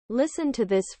Listen to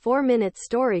this 4-minute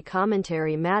story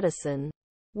commentary. Madison,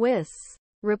 Wis.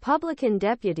 Republican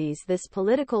deputies. This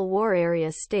political war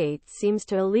area state seems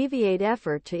to alleviate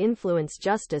effort to influence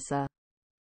justice. A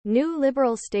new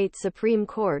liberal state Supreme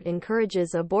Court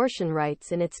encourages abortion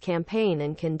rights in its campaign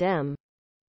and condemn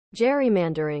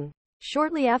gerrymandering.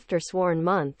 Shortly after sworn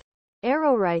month,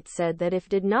 Arrowright said that if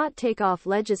did not take off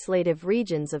legislative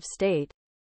regions of state,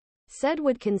 said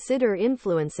would consider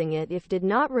influencing it if did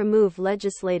not remove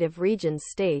legislative regions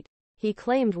state, he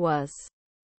claimed was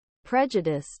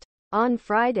prejudiced. On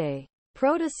Friday,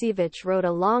 Protasevich wrote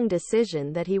a long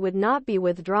decision that he would not be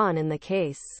withdrawn in the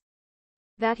case,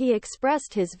 that he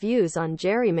expressed his views on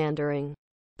gerrymandering,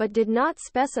 but did not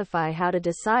specify how to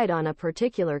decide on a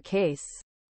particular case.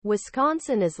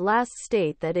 Wisconsin is last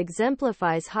state that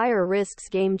exemplifies higher risks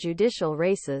game judicial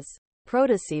races,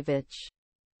 Protasevich.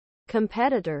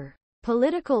 Competitor.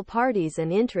 Political parties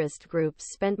and interest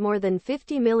groups spent more than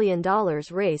 $50 million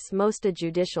race most a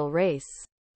judicial race.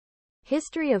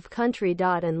 History of country.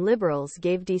 And liberals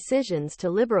gave decisions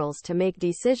to liberals to make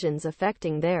decisions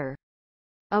affecting their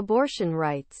abortion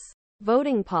rights,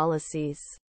 voting policies,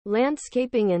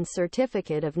 landscaping and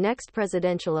certificate of next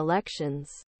presidential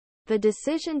elections. The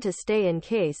decision to stay in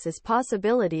case is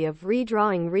possibility of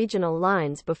redrawing regional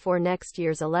lines before next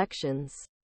year's elections.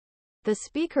 The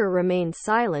Speaker remained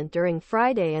silent during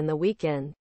Friday and the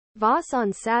weekend. Voss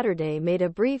on Saturday made a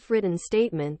brief written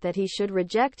statement that he should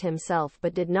reject himself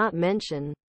but did not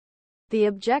mention the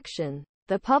objection.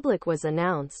 The public was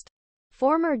announced.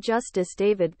 Former Justice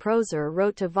David Prozer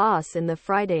wrote to Voss in the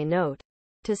Friday note,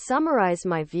 "To summarize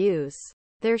my views,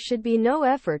 there should be no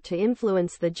effort to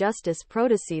influence the Justice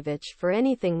Protasevich for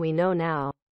anything we know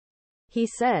now," he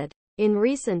said. In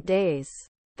recent days,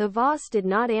 the Voss did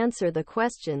not answer the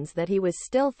questions that he was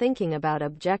still thinking about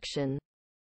objection.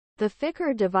 The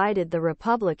Ficker divided the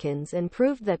Republicans and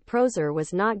proved that Prozer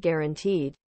was not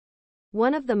guaranteed.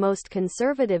 One of the most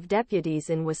conservative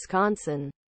deputies in Wisconsin,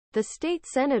 the state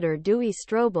senator Dewey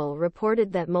Strobel,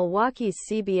 reported that Milwaukee's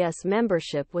CBS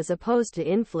membership was opposed to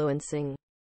influencing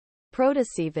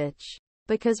Protasevich,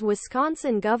 because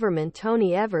Wisconsin Governor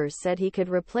Tony Evers said he could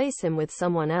replace him with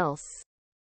someone else.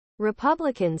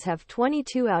 Republicans have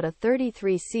 22 out of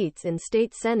 33 seats in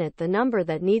state Senate, the number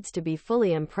that needs to be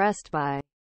fully impressed by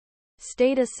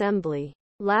state assembly.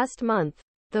 Last month,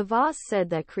 the Voss said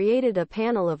that created a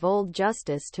panel of old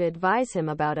justice to advise him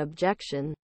about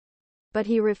objection, but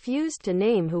he refused to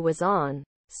name who was on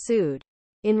sued.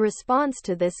 In response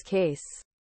to this case,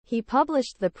 he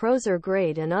published the Prozer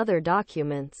grade and other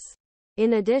documents.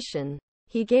 In addition,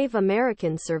 he gave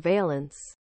American Surveillance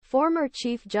former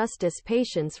Chief Justice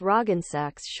Patience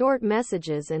Roggensack's short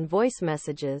messages and voice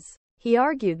messages. He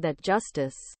argued that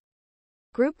Justice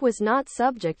Group was not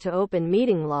subject to open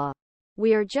meeting law.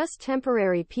 "We are just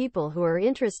temporary people who are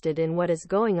interested in what is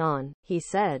going on," he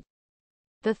said.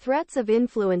 The threats of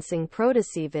influencing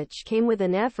Protasevich came with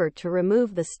an effort to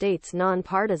remove the state's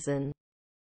nonpartisan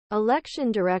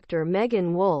election director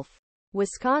Megan Wolfe.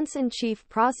 Wisconsin Chief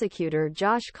Prosecutor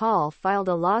Josh Kaul filed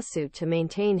a lawsuit to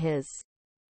maintain his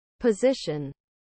position.